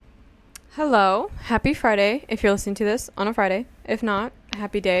Hello, happy Friday if you're listening to this on a Friday. If not,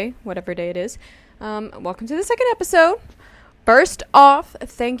 happy day, whatever day it is. Welcome to the second episode. First off,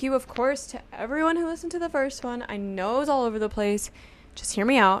 thank you, of course, to everyone who listened to the first one. I know it was all over the place. Just hear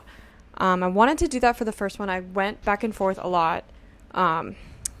me out. I wanted to do that for the first one. I went back and forth a lot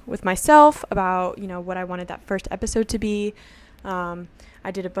with myself about, what I wanted that first episode to be. I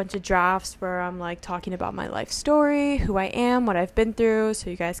did a bunch of drafts where I'm talking about my life story, who I am, what I've been through, so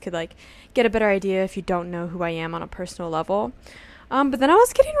you guys could get a better idea if you don't know who I am on a personal level. But then I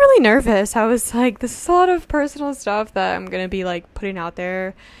was getting really nervous. I was this is a lot of personal stuff that I'm going to be putting out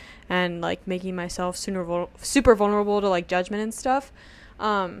there and making myself super vulnerable to judgment and stuff.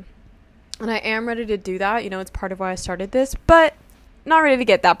 And I am ready to do that. It's part of why I started this, but not ready to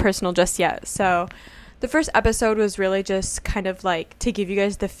get that personal just yet. So the first episode was really just kind of to give you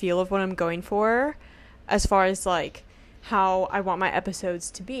guys the feel of what I'm going for as far as how I want my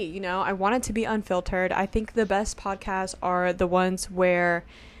episodes to be. I want it to be unfiltered. I think the best podcasts are the ones where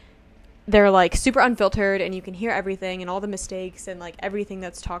they're super unfiltered and you can hear everything and all the mistakes and everything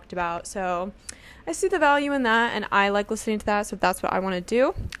that's talked about. So I see the value in that and I like listening to that. So that's what I want to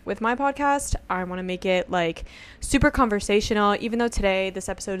do with my podcast. I want to make it super conversational, even though today this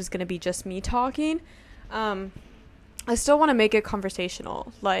episode is going to be just me talking. I still want to make it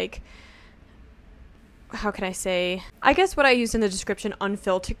conversational. How can I say? I guess what I used in the description,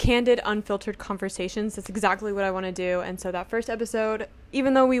 candid, unfiltered conversations. That's exactly what I want to do. And so that first episode,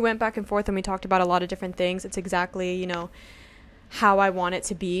 even though we went back and forth and we talked about a lot of different things, it's exactly, how I want it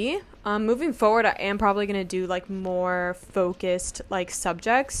to be. Moving forward, I am probably going to do more focused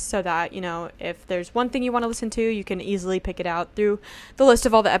subjects so that, if there's one thing you want to listen to, you can easily pick it out through the list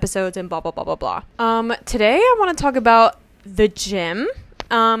of all the episodes and blah, blah, blah, blah, blah. Today I want to talk about the gym.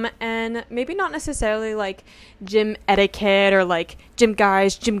 And maybe not necessarily gym etiquette or gym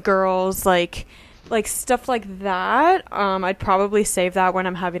guys, gym girls, stuff like that. I'd probably save that when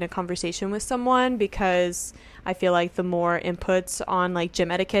I'm having a conversation with someone because I feel the more inputs on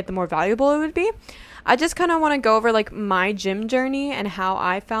gym etiquette, the more valuable it would be. I just kind of want to go over my gym journey and how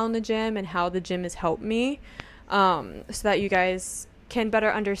I found the gym and how the gym has helped me, so that you guys can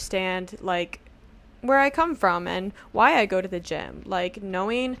better understand where I come from and why I go to the gym.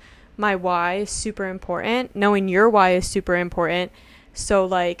 Knowing my why is super important. Knowing your why is super important. So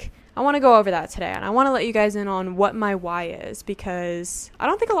I want to go over that today and I want to let you guys in on what my why is because I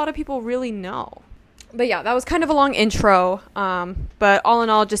don't think a lot of people really know. But yeah, that was kind of a long intro. But all in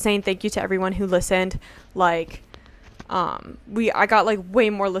all, just saying thank you to everyone who listened. I got way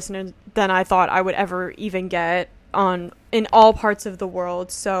more listeners than I thought I would ever even get in all parts of the world.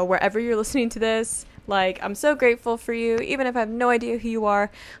 So wherever you're listening to this, I'm so grateful for you. Even if I have no idea who you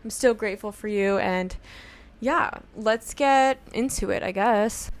are, I'm still grateful for you. And yeah, let's get into it, I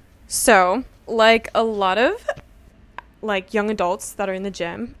guess. So a lot of young adults that are in the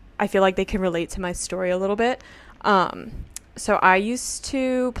gym, I feel they can relate to my story a little bit. So I used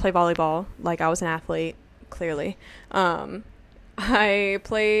to play volleyball. I was an athlete, clearly. I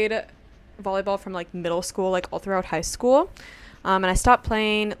played volleyball from middle school, all throughout high school. And I stopped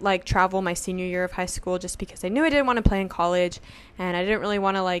playing travel my senior year of high school just because I knew I didn't want to play in college and I didn't really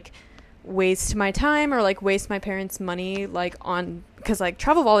want to waste my time or waste my parents' money on, because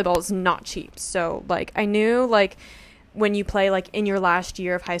travel volleyball is not cheap. So I knew when you play in your last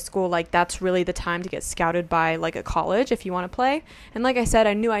year of high school, that's really the time to get scouted by a college if you want to play. And I said,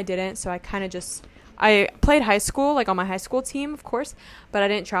 I knew I didn't, so I kind of I played high school on my high school team, of course, but I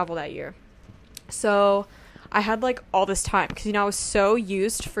didn't travel that year. So I had all this time because I was so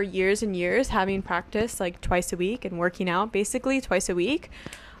used for years and years having practice twice a week and working out basically twice a week.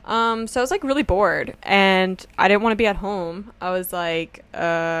 So I was really bored and I didn't want to be at home. I was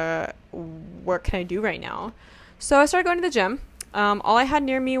what can I do right now? So I started going to the gym. All I had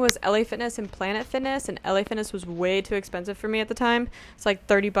near me was LA Fitness and Planet Fitness, and LA Fitness was way too expensive for me at the time. It's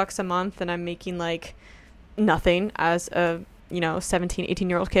 $30 a month and I'm making nothing as a 17,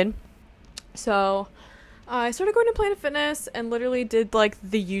 18-year-old kid. So I started going to Planet Fitness and literally did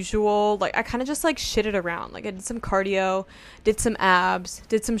the usual, I kind of just shitted around. I did some cardio, did some abs,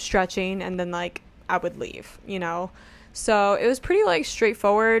 did some stretching, and then I would leave, So it was pretty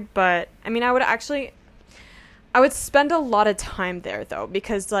straightforward, but I would spend a lot of time there though,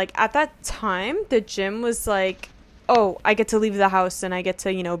 because at that time the gym was oh, I get to leave the house and I get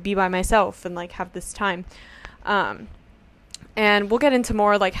to, be by myself and have this time. And we'll get into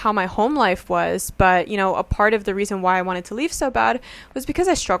more how my home life was, but a part of the reason why I wanted to leave so bad was because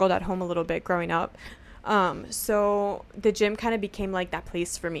I struggled at home a little bit growing up. So the gym kind of became like that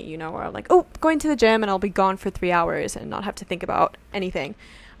place for me, you know, where I'm like, oh, going to the gym and I'll be gone for 3 hours and not have to think about anything.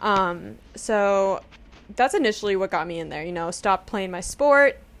 So that's initially what got me in there, stopped playing my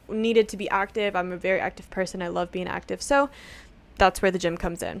sport, needed to be active. I'm a very active person. I love being active. So that's where the gym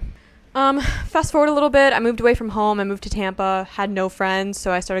comes in. Fast forward a little bit, I moved away from home. I moved to Tampa, had no friends.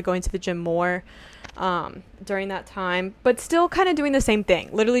 So I started going to the gym more, during that time, but still kind of doing the same thing,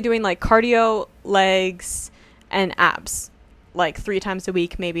 literally doing like cardio, legs, and abs, like 3 times a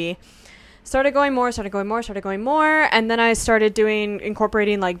week, maybe. Started going more, and then I started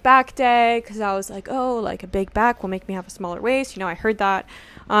incorporating like back day, because I was like, oh, like a big back will make me have a smaller waist. I heard that.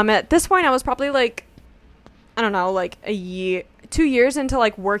 At this point, I was probably like, I don't know, like 2 years into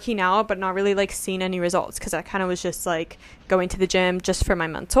like working out, but not really like seeing any results, because I kind of was just like going to the gym just for my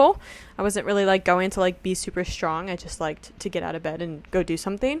mental. I wasn't really like going to like be super strong. I just liked to get out of bed and go do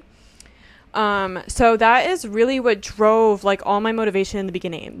something. So that is really what drove like all my motivation in the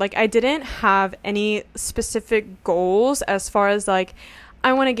beginning. Like I didn't have any specific goals as far as like,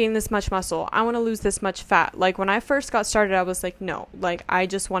 I want to gain this much muscle, I want to lose this much fat. Like when I first got started, I was like, no, like I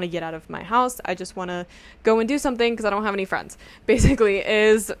just want to get out of my house. I just want to go and do something because I don't have any friends, basically,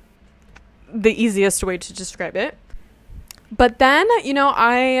 is the easiest way to describe it. But then,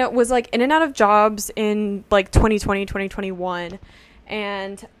 I was like in and out of jobs in like 2020, 2021.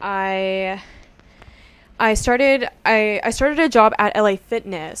 And I started a job at LA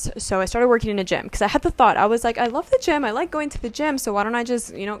Fitness. So I started working in a gym because I had the thought, I was like, I love the gym. I like going to the gym. So why don't I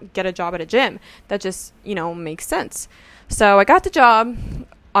just, get a job at a gym? That just, makes sense. So I got the job,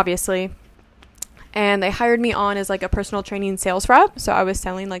 obviously, and they hired me on as like a personal training sales rep. So I was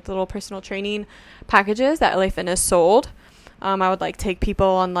selling like the little personal training packages that LA Fitness sold. I would like take people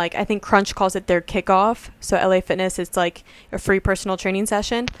on like, I think Crunch calls it their kickoff. So LA Fitness, it's like a free personal training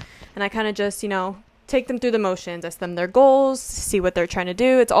session. And I kind of just, take them through the motions, ask them their goals, see what they're trying to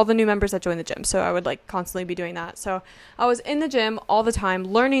do. It's all the new members that join the gym. So I would like constantly be doing that. So I was in the gym all the time,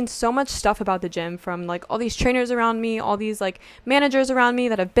 learning so much stuff about the gym from like all these trainers around me, all these like managers around me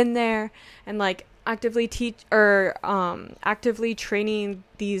that have been there, and like actively training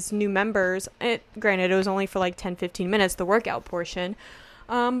these new members. Granted, it was only for like 10-15 minutes, the workout portion,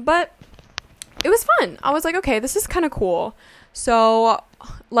 but it was fun. I was like, okay, this is kind of cool. So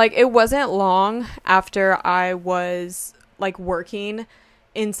like it wasn't long after I was like working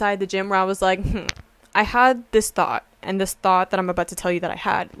inside the gym where I was like, I had this thought, and this thought that I'm about to tell you that I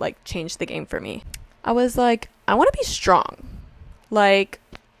had like changed the game for me. I was like, I want to be strong. Like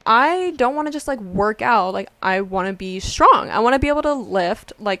I don't want to just like work out. Like I want to be strong. I want to be able to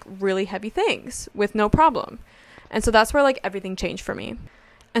lift like really heavy things with no problem. And so that's where like everything changed for me.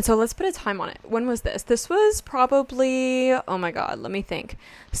 And so let's put a time on it. When was this? This was probably, oh my God, let me think.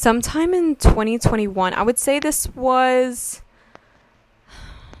 Sometime in 2021. I would say this was,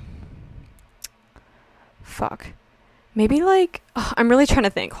 maybe like, I'm really trying to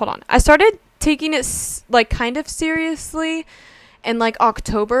think. Hold on. I started taking it like kind of seriously in like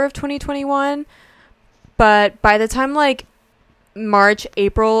October of 2021, but by the time like March,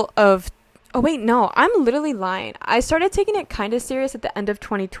 April of, oh wait, no, I'm literally lying. I started taking it kind of serious at the end of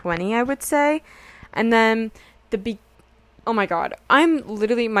 2020, I would say. And then oh my God, I'm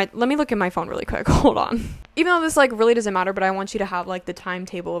literally let me look at my phone really quick. Hold on. Even though this like really doesn't matter, but I want you to have like the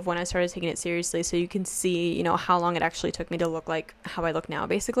timetable of when I started taking it seriously so you can see, how long it actually took me to look like how I look now,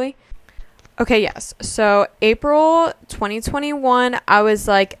 basically. Okay, yes. So April 2021, I was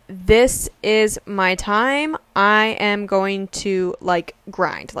like, this is my time. I am going to like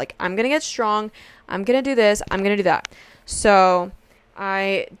grind. Like I'm going to get strong. I'm going to do this. I'm going to do that. So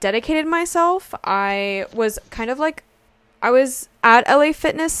I dedicated myself. I was kind of like, I was at LA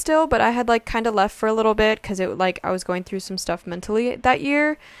Fitness still, but I had like kind of left for a little bit because it like I was going through some stuff mentally that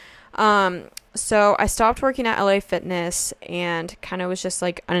year. So I stopped working at LA Fitness and kind of was just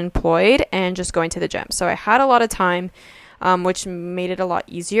like unemployed and just going to the gym. So I had a lot of time, which made it a lot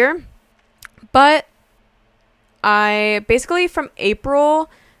easier. But I basically from April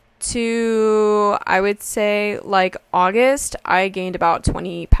to, I would say like August, I gained about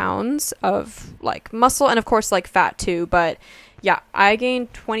 20 pounds of like muscle and of course like fat too. But yeah, I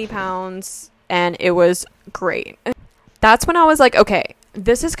gained 20 pounds and it was great. That's when I was like, okay,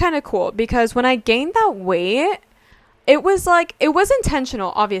 this is kind of cool, because when I gained that weight, it was like, it was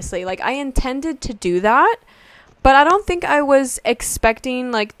intentional, obviously. Like I intended to do that, but I don't think I was expecting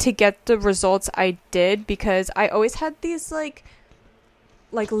like to get the results I did, because I always had these like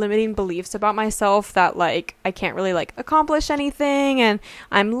limiting beliefs about myself that like I can't really like accomplish anything, and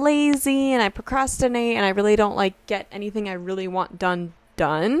I'm lazy and I procrastinate and I really don't like get anything I really want done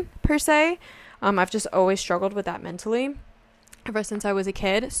per se. I've just always struggled with that mentally ever since I was a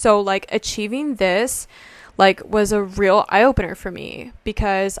kid. So like achieving this like was a real eye-opener for me,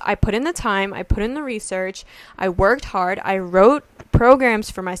 because I put in the time, I put in the research, I worked hard, I wrote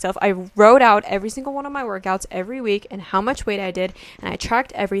programs for myself, I wrote out every single one of my workouts every week and how much weight I did, and I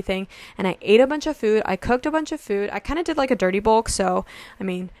tracked everything, and I ate a bunch of food, I cooked a bunch of food. I kind of did like a dirty bulk, so I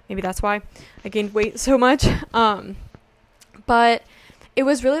mean, maybe that's why I gained weight so much. But it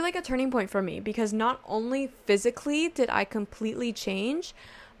was really like a turning point for me, because not only physically did I completely change,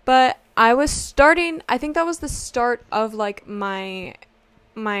 but I think that was the start of like my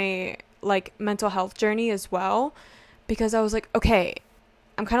like mental health journey as well, because I was like, okay,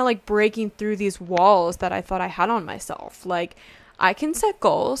 I'm kind of like breaking through these walls that I thought I had on myself. Like, I can set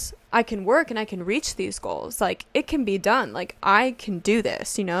goals, I can work, and I can reach these goals. Like, it can be done. Like, I can do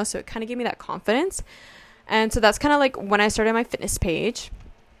this, you know? So it kind of gave me that confidence. And so that's kind of like when I started my fitness page.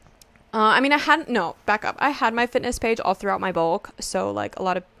 Back up. I had my fitness page all throughout my bulk. So like a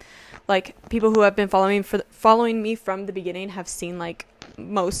lot of like people who have been following me from the beginning have seen like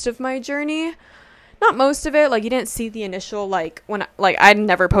most of my journey. Not most of it. Like, you didn't see the initial, like, when I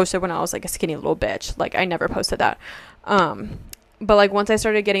never posted when I was like a skinny little bitch. Like, I never posted that. But like once I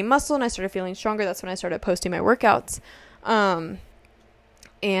started getting muscle and I started feeling stronger, that's when I started posting my workouts.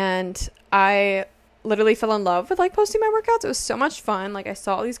 And I literally fell in love with like posting my workouts. It was so much fun. Like, I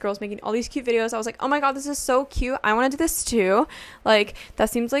saw all these girls making all these cute videos. I was like, oh my god, this is so cute. I want to do this too. Like, that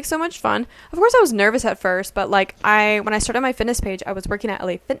seems like so much fun. Of course, I was nervous at first, but like when I started my fitness page, I was working at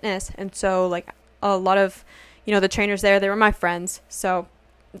LA Fitness, and so like a lot of, you know, the trainers there, they were my friends, so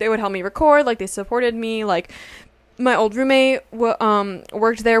they would help me record. Like, they supported me. Like, my old roommate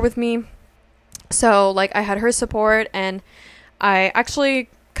worked there with me, so like I had her support, and I actually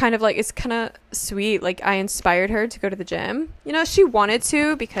kind of like, it's kind of sweet, like I inspired her to go to the gym. You know, she wanted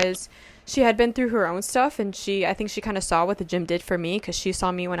to, because she had been through her own stuff, and I think she kind of saw what the gym did for me, because she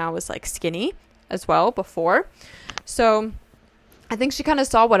saw me when I was like skinny as well before. So I think she kind of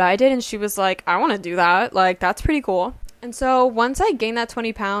saw what I did, and she was like, I want to do that. Like, that's pretty cool. And so once I gained that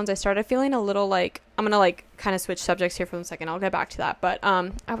 20 pounds, I started feeling a little like, I'm going to like kind of switch subjects here for a second. I'll get back to that. But I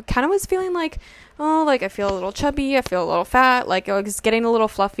kind of was feeling like, oh, like I feel a little chubby. I feel a little fat. Like, I was getting a little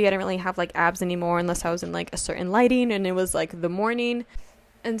fluffy. I didn't really have like abs anymore unless I was in like a certain lighting, and it was like the morning.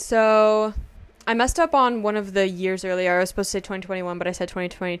 And so I messed up on one of the years earlier. I was supposed to say 2021, but I said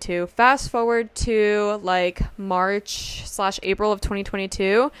 2022. Fast forward to like March/April of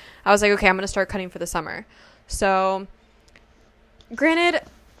 2022. I was like, okay, I'm going to start cutting for the summer. So granted,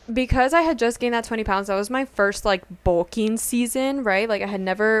 because I had just gained that 20 pounds, that was my first like bulking season, right? Like, I had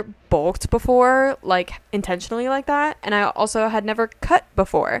never bulked before, like intentionally like that. And I also had never cut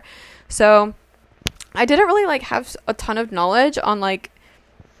before. So I didn't really like have a ton of knowledge on like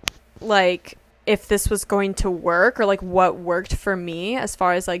if this was going to work, or like what worked for me as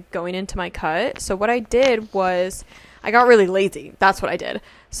far as like going into my cut. So what I did was I got really lazy. That's what I did.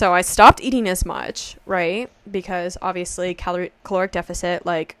 So I stopped eating as much, right? Because obviously caloric deficit,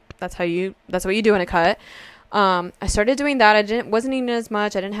 like that's what you do in a cut. I started doing that. I wasn't eating as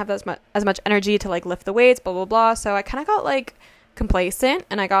much. I didn't have as much energy to like lift the weights, blah, blah, blah. So I kind of got like complacent,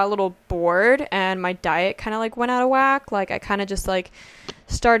 and I got a little bored, and my diet kind of like went out of whack. Like, I kind of just like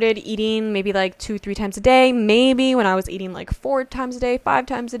started eating maybe like 2-3 times a day, maybe when I was eating like 4 times a day, 5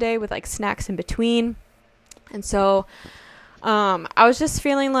 times a day, with like snacks in between. And so I was just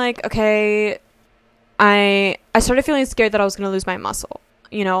feeling like, okay, I started feeling scared that I was going to lose my muscle.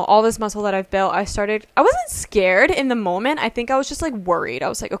 You know, all this muscle that I've built, I wasn't scared in the moment. I think I was just like worried. I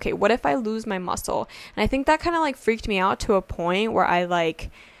was like, okay, what if I lose my muscle? And I think that kind of like freaked me out to a point where I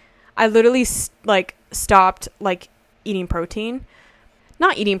literally like stopped like eating protein.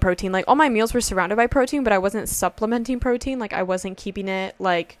 Not eating protein, like all my meals were surrounded by protein, but I wasn't supplementing protein. Like, I wasn't keeping it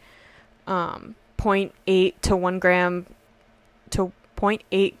like 0.8 to 1 gram to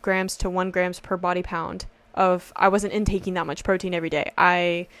 0.8 grams to 1 grams per body pound I wasn't intaking that much protein every day.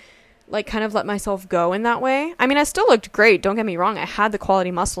 I like kind of let myself go in that way. I mean, I still looked great, don't get me wrong. I had the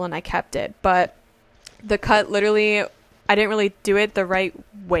quality muscle and I kept it, but the cut, literally, I didn't really do it the right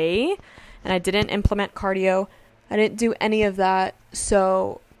way, and I didn't implement cardio. I didn't do any of that.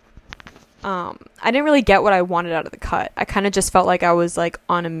 So I didn't really get what I wanted out of the cut. I kind of just felt like I was like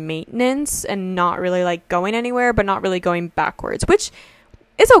on a maintenance and not really like going anywhere, but not really going backwards, which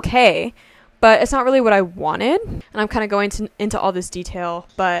is okay, but it's not really what I wanted. And I'm kind of going into all this detail,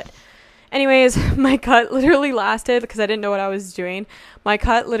 but anyways, my cut literally lasted, because I didn't know what I was doing. My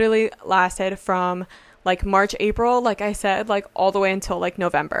cut literally lasted from like March, April, like I said, like all the way until like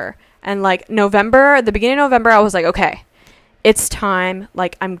November. And like the beginning of November, I was like, okay, it's time.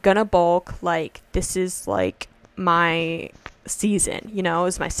 Like, I'm gonna bulk. Like, this is like my season. You know, it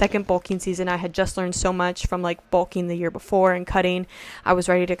was my second bulking season. I had just learned so much from like bulking the year before and cutting. I was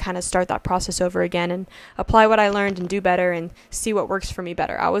ready to kind of start that process over again and apply what I learned and do better and see what works for me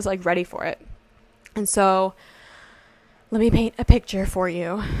better. I was like ready for it. And so let me paint a picture for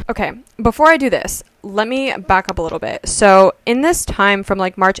you. Okay, before I do this, let me back up a little bit. So in this time from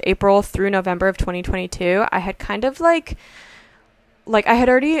like March, April through November of 2022, I had kind of like I had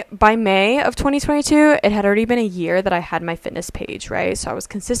already, by May of 2022, it had already been a year that I had my fitness page, right? So I was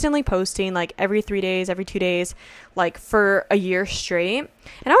consistently posting like every 3 days, every 2 days, like for a year straight.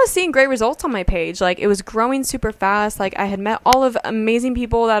 And I was seeing great results on my page. Like it was growing super fast. Like I had met all of amazing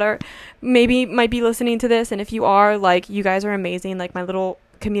people that are maybe might be listening to this. And if you are, like, you guys are amazing. Like my little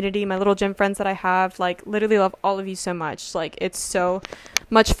community, my little gym friends that I have, like literally love all of you so much. Like it's so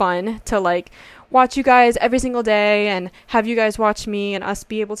much fun to like watch you guys every single day and have you guys watch me and us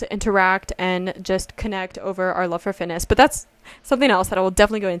be able to interact and just connect over our love for fitness. But that's something else that I will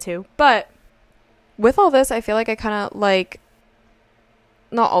definitely go into. But with all this, I feel like I kind of like,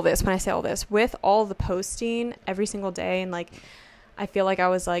 not all this, when I say all this, with all the posting every single day, and like I feel like I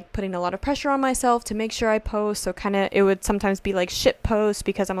was like putting a lot of pressure on myself to make sure I post. So kind of it would sometimes be like shit posts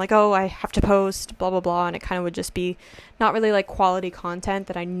because I'm like, oh, I have to post, blah, blah, blah. And it kind of would just be not really like quality content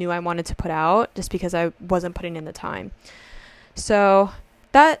that I knew I wanted to put out just because I wasn't putting in the time. So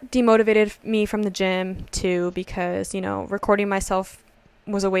that demotivated me from the gym too, because, you know, recording myself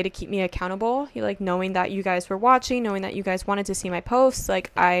was a way to keep me accountable. Like knowing that you guys were watching, knowing that you guys wanted to see my posts.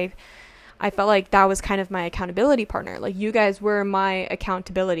 Like I felt like that was kind of my accountability partner. Like you guys were my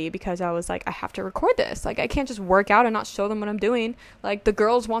accountability because I was like, I have to record this. Like I can't just work out and not show them what I'm doing. Like the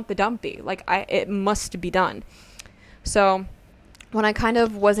girls want the dumpy. Like it must be done. So when I kind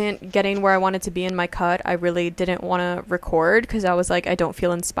of wasn't getting where I wanted to be in my cut, I really didn't want to record because I was like, I don't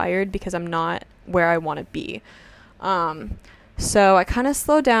feel inspired because I'm not where I want to be. So I kind of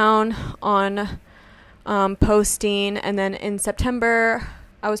slowed down on posting, and then in September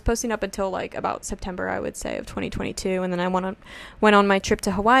I was posting up until like about September, I would say, of 2022. And then I went on my trip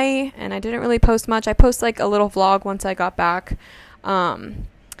to Hawaii, and I didn't really post much. I post like a little vlog once I got back.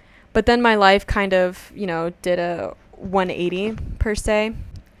 But then my life kind of, you know, did a 180 per se.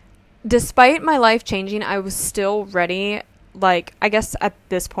 Despite my life changing, I was still ready. Like, I guess at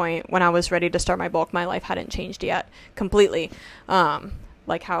this point when I was ready to start my bulk, my life hadn't changed yet completely,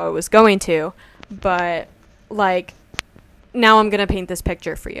 like how I was going to. But like, now I'm going to paint this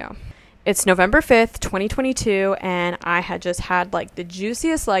picture for you. It's November 5th, 2022, and I had just had like the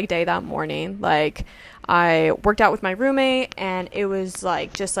juiciest leg day that morning. Like I worked out with my roommate, and it was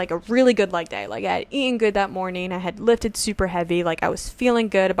like just like a really good leg day. Like I had eaten good that morning. I had lifted super heavy. Like I was feeling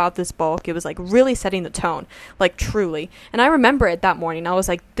good about this bulk. It was like really setting the tone, like truly. And I remember it that morning. I was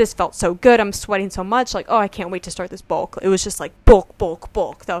like, this felt so good. I'm sweating so much. Like, oh, I can't wait to start this bulk. It was just like bulk, bulk,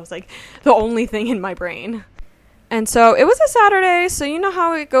 bulk. That was like the only thing in my brain. And so it was a Saturday, so you know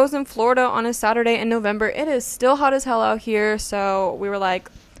how it goes in Florida on a Saturday in November. It is still hot as hell out here, so we were like,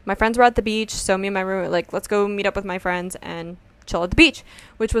 my friends were at the beach, so me and my roommate were like, let's go meet up with my friends and chill at the beach,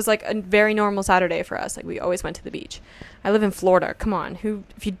 which was like a very normal Saturday for us. Like we always went to the beach. I live in Florida. Come on.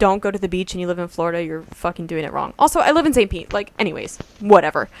 If you don't go to the beach and you live in Florida, you're fucking doing it wrong. Also, I live in St. Pete. Like, anyways,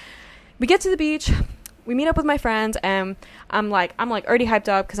 whatever. We get to the beach, we meet up with my friends, and I'm like already hyped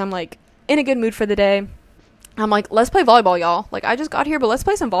up because I'm like in a good mood for the day. I'm like, let's play volleyball, y'all. Like, I just got here, but let's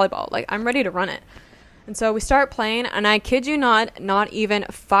play some volleyball. Like, I'm ready to run it. And so we start playing, and I kid you not even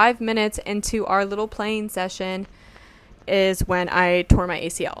 5 minutes into our little playing session is when I tore my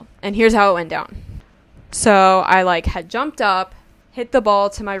ACL. And here's how it went down. So I, like, had jumped up, hit the ball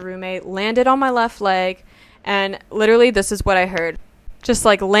to my roommate, landed on my left leg, and literally this is what I heard. Just,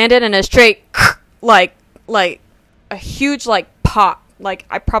 like, landed in a straight, like a huge, like, pop. Like,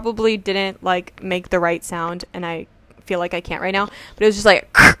 I probably didn't, like, make the right sound, and I feel like I can't right now. But it was just,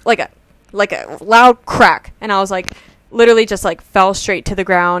 like a loud crack. And I was, like, literally just, like, fell straight to the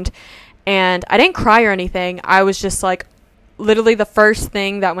ground. And I didn't cry or anything. I was just, like, literally the first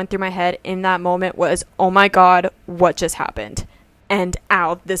thing that went through my head in that moment was, oh, my God, what just happened? And,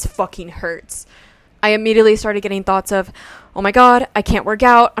 ow, this fucking hurts. I immediately started getting thoughts of, oh my God, I can't work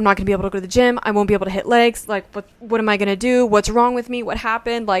out. I'm not going to be able to go to the gym. I won't be able to hit legs. Like, what am I going to do? What's wrong with me? What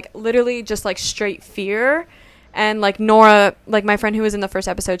happened? Like, literally just like straight fear. And like Nora, like my friend who was in the first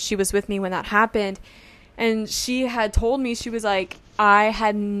episode, she was with me when that happened. And she had told me, she was like, I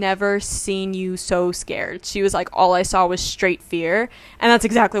had never seen you so scared. She was like, all I saw was straight fear. And that's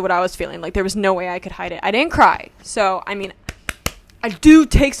exactly what I was feeling. Like, there was no way I could hide it. I didn't cry. So, I mean, I do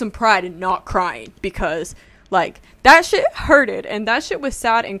take some pride in not crying because Like, that shit hurted, and that shit was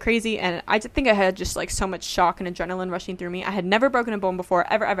sad and crazy, and I just think I had just, like, so much shock and adrenaline rushing through me. I had never broken a bone before,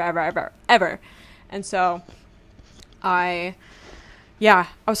 ever. And so, I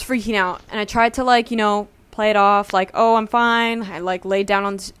was freaking out, and I tried to, like, play it off, like, oh, I'm fine. I, like, laid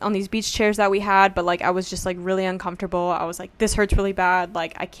down on these beach chairs that we had, but, like, I was just, like, really uncomfortable. I was like, this hurts really bad.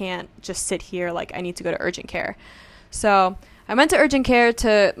 Like, I can't just sit here. Like, I need to go to urgent care. So I went to urgent care.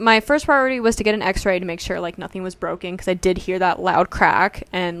 My first priority was to get an x-ray to make sure, like, nothing was broken, because I did hear that loud crack,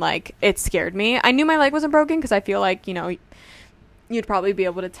 and, like, it scared me. I knew my leg wasn't broken, because I feel like, you'd probably be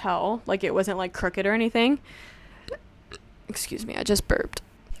able to tell, like, it wasn't, like, crooked or anything. Excuse me, I just burped.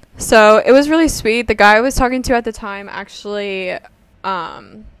 So it was really sweet. The guy I was talking to at the time, actually,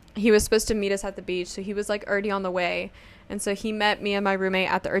 he was supposed to meet us at the beach, so he was, like, already on the way. And so he met me and my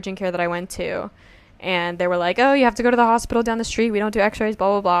roommate at the urgent care that I went to. And they were like, oh, you have to go to the hospital down the street. We don't do x-rays,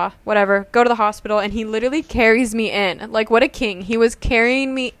 blah, blah, blah. Whatever. Go to the hospital. And he literally carries me in. Like, what a king. He was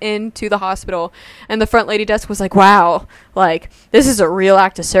carrying me into the hospital. And the front lady desk was like, wow, like, this is a real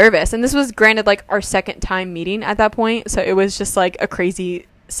act of service. And this was, granted, like, our second time meeting at that point. So it was just, like, a crazy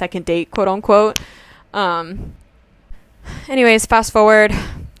second date, quote unquote. Anyways, fast forward.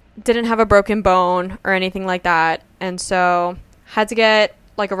 Didn't have a broken bone or anything like that. And so had to get,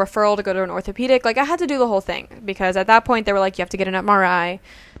 like, a referral to go to an orthopedic. Like, I had to do the whole thing, because at that point they were like, you have to get an MRI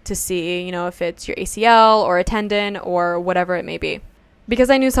to see, if it's your ACL or a tendon or whatever it may be, because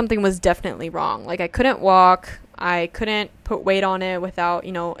I knew something was definitely wrong. Like, I couldn't walk, I couldn't put weight on it without,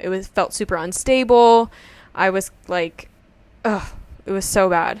 felt super unstable. I was like, ugh, it was so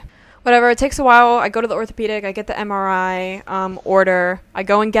bad. Whatever, it takes a while. I go to the orthopedic, I get the MRI order, I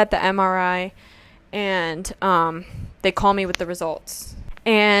go and get the MRI, and they call me with the results.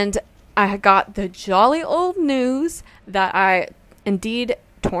 And I got the jolly old news that I indeed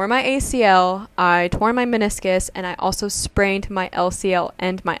tore my ACL, I tore my meniscus, and I also sprained my LCL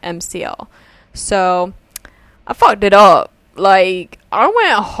and my MCL. So I fucked it up. Like, I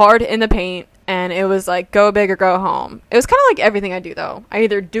went hard in the paint, and it was like, go big or go home. It was kind of like everything I do, though. I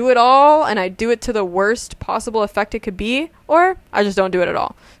either do it all, and I do it to the worst possible effect it could be, or I just don't do it at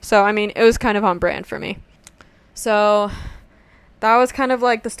all. So, I mean, it was kind of on brand for me. So that was kind of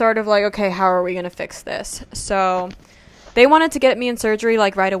like the start of, like, okay, how are we going to fix this? So they wanted to get me in surgery,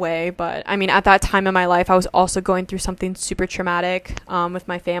 like, right away. But, I mean, at that time in my life, I was also going through something super traumatic with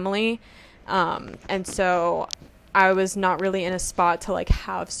my family. And so I was not really in a spot to, like,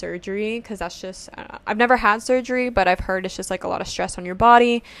 have surgery, because that's just, I've never had surgery, but I've heard it's just, like, a lot of stress on your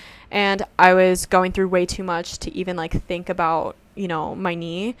body. And I was going through way too much to even, like, think about, my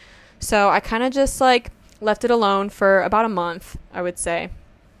knee. So I kind of just, like, left it alone for about a month, I would say.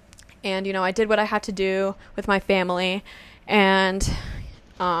 And, I did what I had to do with my family. And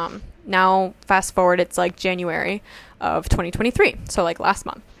now, fast forward, it's, like, January of 2023. So, like, last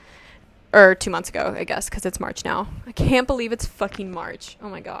month. Or 2 months ago, I guess, because it's March now. I can't believe it's fucking March. Oh,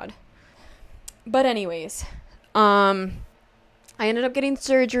 my God. But anyways, I ended up getting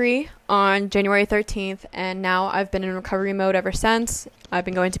surgery on January 13th. And now I've been in recovery mode ever since. I've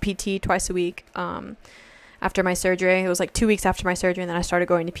been going to PT twice a week. After my surgery. It was like 2 weeks after my surgery, and then I started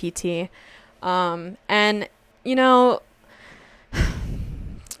going to PT. And,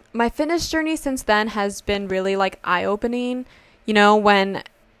 my fitness journey since then has been really, like, eye-opening. When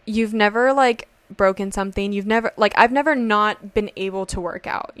you've never, like, broken something, I've never not been able to work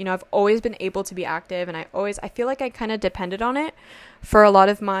out. I've always been able to be active, and I feel like I kind of depended on it for a lot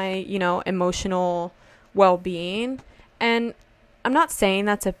of my, emotional well-being. And I'm not saying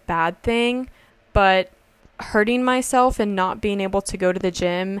that's a bad thing, but hurting myself and not being able to go to the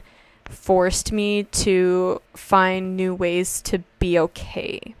gym forced me to find new ways to be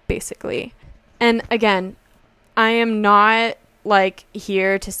okay, basically. And again, I am not, like,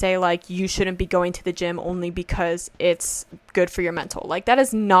 here to say, like, you shouldn't be going to the gym only because it's good for your mental. Like, that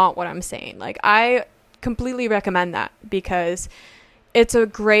is not what I'm saying. Like, I completely recommend that, because it's a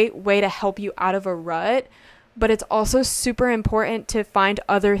great way to help you out of a rut. But it's also super important to find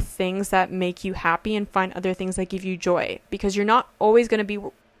other things that make you happy and find other things that give you joy, because you're not always going to be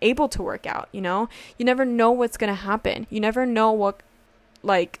able to work out, you never know what's going to happen. You never know what,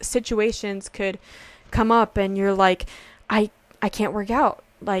 like, situations could come up and you're like, I can't work out.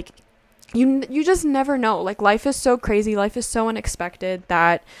 Like, you just never know. Like, life is so crazy. Life is so unexpected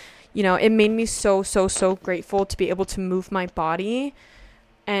that, it made me so grateful to be able to move my body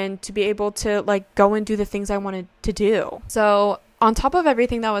and to be able to, like, go and do the things I wanted to do. So on top of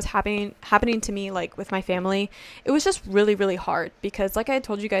everything that was happening to me, like, with my family, it was just really, really hard, because, like I had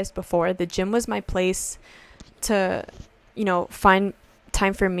told you guys before, the gym was my place to, find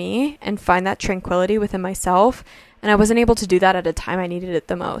time for me and find that tranquility within myself. And I wasn't able to do that at a time I needed it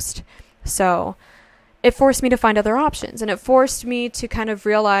the most. So it forced me to find other options, and it forced me to kind of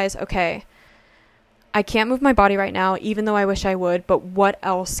realize, okay, I can't move my body right now, even though I wish I would, but what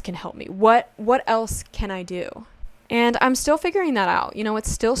else can help me? What else can I do? And I'm still figuring that out. You know, it's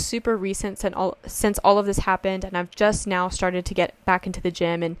still super recent since all of this happened, and I've just now started to get back into the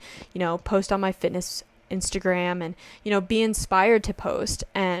gym and, you know, post on my fitness Instagram and, you know, be inspired to post.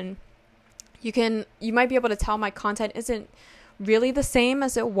 And you might be able to tell my content isn't really the same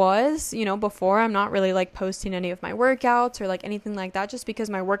as it was, you know, before. I'm not really like posting any of my workouts or like anything like that, just because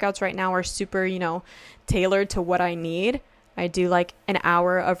my workouts right now are super, you know, tailored to what I need. I do like an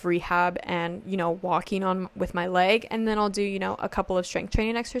hour of rehab and, you know, walking on with my leg, and then I'll do, you know, a couple of strength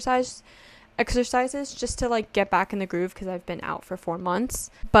training exercises just to like get back in the groove, because I've been out for 4 months.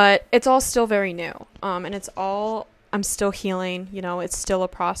 But it's all still very new, and I'm still healing, you know, it's still a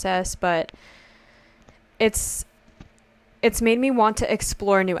process, but it's made me want to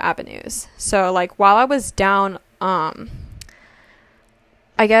explore new avenues. So like while I was down, I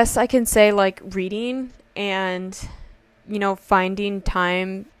guess I can say like reading and, you know, finding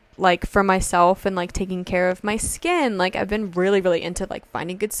time like for myself and like taking care of my skin. Like I've been really, really into like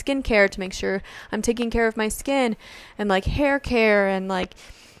finding good skincare to make sure I'm taking care of my skin, and like hair care, and like,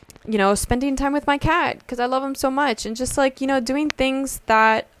 you know, spending time with my cat because I love him so much, and just like, you know, doing things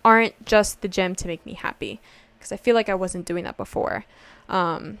that aren't just the gym to make me happy, because I feel like I wasn't doing that before.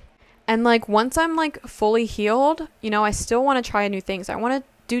 And like once I'm like fully healed, you know, I still want to try new things. I want to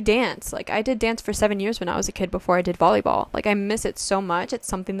do dance. Like I did dance for 7 years when I was a kid before I did volleyball. Like I miss it so much. It's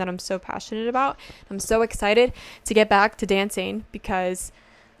something that I'm so passionate about. I'm so excited to get back to dancing because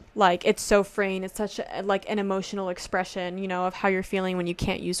like it's so freeing. It's such a, like an emotional expression, you know, of how you're feeling when you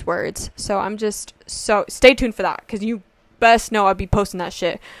can't use words. So I'm just so stay tuned for that, because you best know I'll be posting that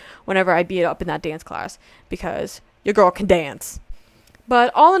shit whenever I be up in that dance class, because your girl can dance.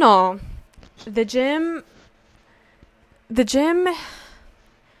 But all in all, the gym,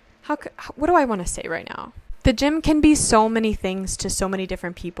 what do I want to say right now? The gym can be so many things to so many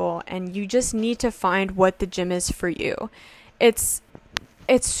different people, and you just need to find what the gym is for you. It's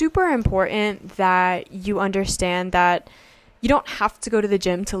super important that you understand that you don't have to go to the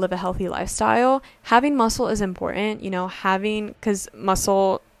gym to live a healthy lifestyle. Having muscle is important, you know, because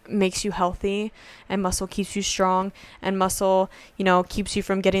muscle makes you healthy, and muscle keeps you strong, and muscle, you know, keeps you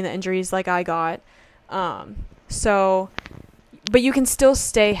from getting the injuries like I got. But you can still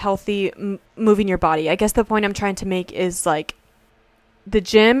stay healthy moving your body. I guess the point I'm trying to make is like the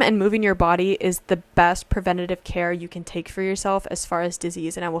gym and moving your body is the best preventative care you can take for yourself as far as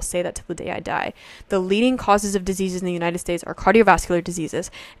disease, and I will say that till the day I die. The leading causes of diseases in the United States are cardiovascular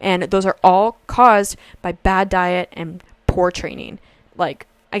diseases, and those are all caused by bad diet and poor training. Like,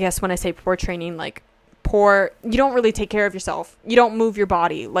 I guess when I say poor training, like you don't really take care of yourself. You don't move your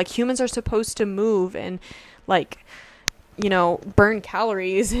body. Like humans are supposed to move and like, you know, burn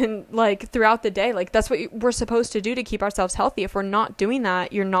calories and like throughout the day. Like that's what we're supposed to do to keep ourselves healthy. If we're not doing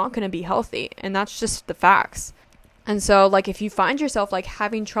that, you're not going to be healthy, and that's just the facts. And so like if you find yourself like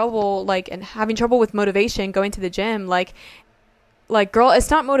having trouble with motivation going to the gym, like girl,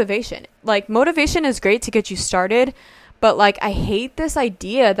 it's not motivation. Like motivation is great to get you started, but like I hate this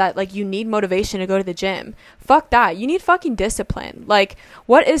idea that like you need motivation to go to the gym. Fuck that. You need fucking discipline. Like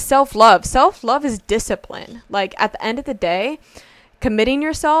what is self-love? Self-love is discipline. Like at the end of the day, committing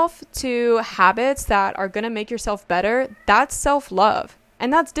yourself to habits that are going to make yourself better, that's self-love.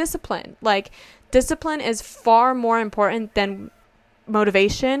 And that's discipline. Like discipline is far more important than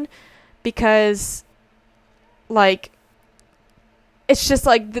motivation, because like it's just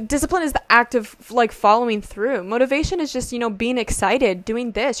like the discipline is the act of like following through. Motivation is just, you know, being excited,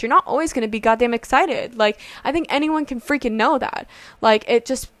 doing this. You're not always going to be goddamn excited. Like I think anyone can freaking know that. Like it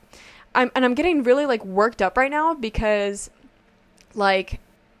just, I'm getting really like worked up right now, because like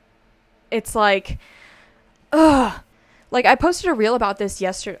it's like, like I posted a reel about this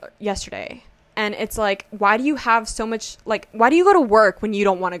yesterday. And it's like, why do you have so much, like, why do you go to work when you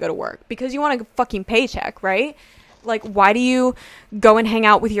don't want to go to work? Because you want a fucking paycheck, right? Like, why do you go and hang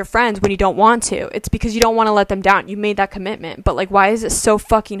out with your friends when you don't want to? It's because you don't want to let them down. You made that commitment. But, like, why is it so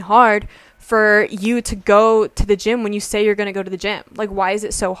fucking hard for you to go to the gym when you say you're going to go to the gym? Like, why is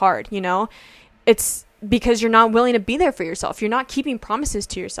it so hard, you know? It's because you're not willing to be there for yourself. You're not keeping promises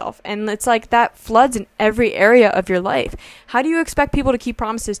to yourself. And it's like that floods in every area of your life. How do you expect people to keep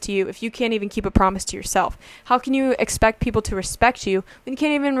promises to you if you can't even keep a promise to yourself? How can you expect people to respect you when you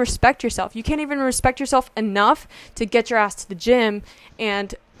can't even respect yourself? You can't even respect yourself enough to get your ass to the gym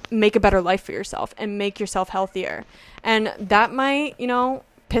and make a better life for yourself and make yourself healthier. And that might,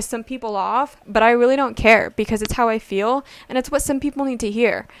 piss some people off, but I really don't care because it's how I feel and it's what some people need to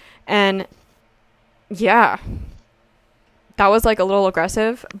hear. And yeah, that was like a little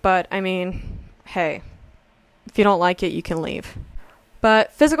aggressive, but I mean, hey, if you don't like it, you can leave.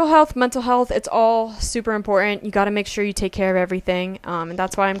 But physical health, mental health, it's all super important. You got to make sure you take care of everything. And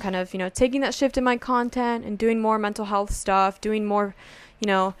that's why I'm kind of, taking that shift in my content and doing more mental health stuff, doing more,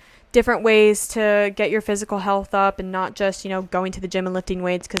 different ways to get your physical health up and not just, going to the gym and lifting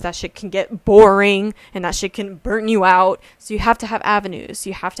weights because that shit can get boring and that shit can burn you out. So you have to have avenues.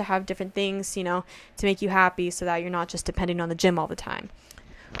 You have to have different things, to make you happy so that you're not just depending on the gym all the time.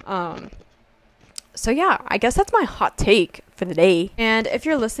 So yeah, I guess that's my hot take for the day. And if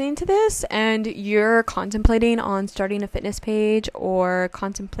you're listening to this and you're contemplating on starting a fitness page or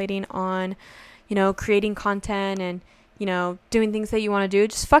contemplating on, creating content and, doing things that you want to do,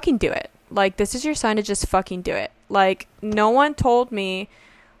 just fucking do it. Like, this is your sign to just fucking do it. Like, no one told me,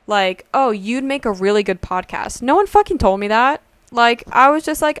 like, oh, you'd make a really good podcast. No one fucking told me that. Like, I was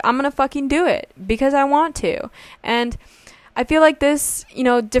just like, I'm gonna fucking do it because I want to. And I feel like this,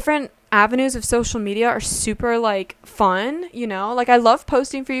 different avenues of social media are super like fun, like I love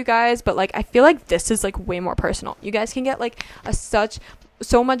posting for you guys, but like I feel like this is like way more personal. You guys can get like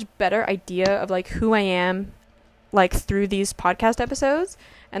so much better idea of like who I am like through these podcast episodes,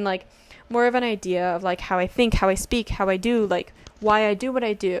 and like more of an idea of like how I think, how I speak, how I do, like why I do what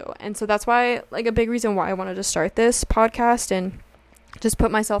I do. And so that's why, like, a big reason why I wanted to start this podcast and just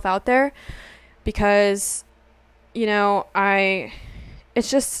put myself out there, because it's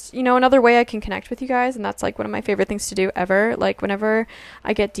just, another way I can connect with you guys. And that's like one of my favorite things to do ever. Like, whenever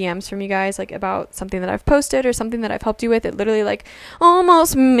I get DMs from you guys, like about something that I've posted or something that I've helped you with, it literally like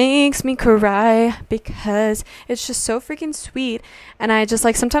almost makes me cry because it's just so freaking sweet. And I just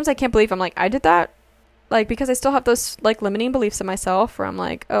like, sometimes I can't believe I'm like, I did that. Like, because I still have those like limiting beliefs in myself where I'm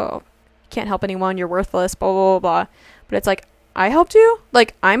like, oh, you can't help anyone, you're worthless, blah, blah, blah, blah. But it's like, I helped you.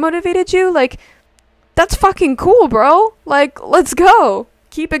 Like, I motivated you. Like, that's fucking cool, bro. Like, let's go.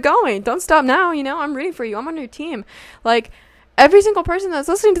 Keep it going. Don't stop now. I'm rooting for you. I'm on your team. Like, every single person that's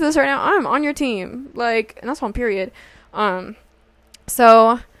listening to this right now, I'm on your team. Like, and that's one period.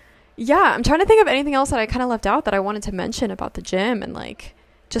 So yeah, I'm trying to think of anything else that I kind of left out that I wanted to mention about the gym, and like,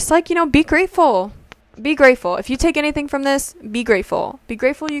 just like, be grateful. Be grateful. If you take anything from this, be grateful. Be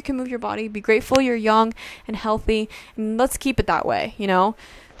grateful you can move your body. Be grateful you're young and healthy. And let's keep it that way,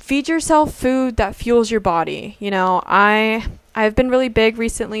 Feed yourself food that fuels your body. I've been really big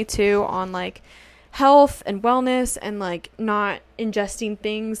recently too on like health and wellness and like not ingesting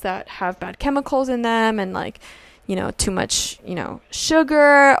things that have bad chemicals in them and like, too much,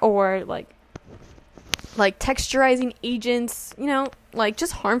 sugar or like texturizing agents, like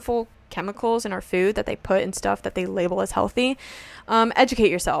just harmful chemicals in our food that they put in stuff that they label as healthy.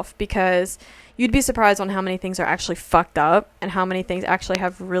 Educate yourself, because you'd be surprised on how many things are actually fucked up and how many things actually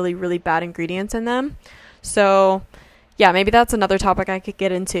have really, really bad ingredients in them. So yeah, maybe that's another topic I could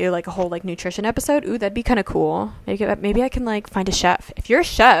get into, like a whole like nutrition episode. Ooh, that'd be kind of cool. Maybe I can like find a chef. If you're a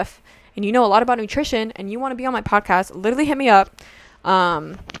chef and you know a lot about nutrition and you want to be on my podcast, literally hit me up.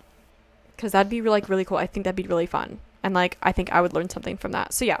 Because that'd be like really cool. I think that'd be really fun. And like, I think I would learn something from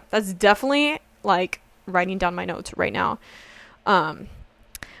that. So yeah, that's definitely like writing down my notes right now.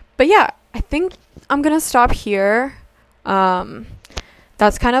 But yeah, I think I'm going to stop here.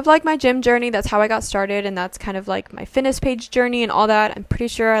 That's kind of like my gym journey. That's how I got started. And that's kind of like my fitness page journey and all that. I'm pretty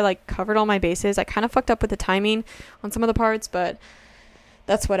sure I like covered all my bases. I kind of fucked up with the timing on some of the parts, but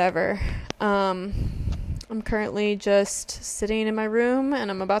that's whatever. I'm currently just sitting in my room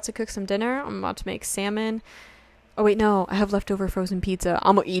and I'm about to cook some dinner. I'm about to make salmon. Oh wait, no, I have leftover frozen pizza.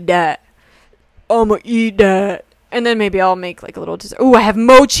 I'm gonna eat that. And then maybe I'll make like a little dessert. Oh, I have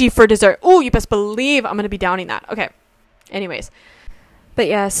mochi for dessert. Oh, you best believe I'm gonna be downing that. Okay. Anyways. But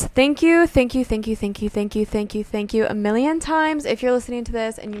yes, thank you a million times if you're listening to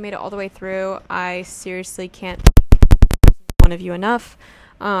this and you made it all the way through. I seriously can't thank one of you enough.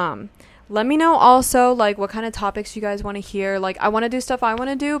 Let me know also like what kind of topics you guys want to hear. Like, I want to do stuff I want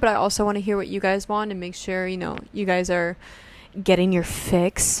to do, but I also want to hear what you guys want and make sure, you guys are getting your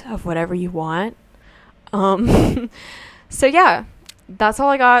fix of whatever you want. So yeah, that's all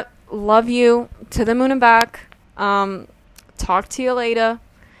I got. Love you to the moon and back. Talk to you later.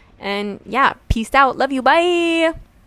 And yeah, peace out. Love you. Bye.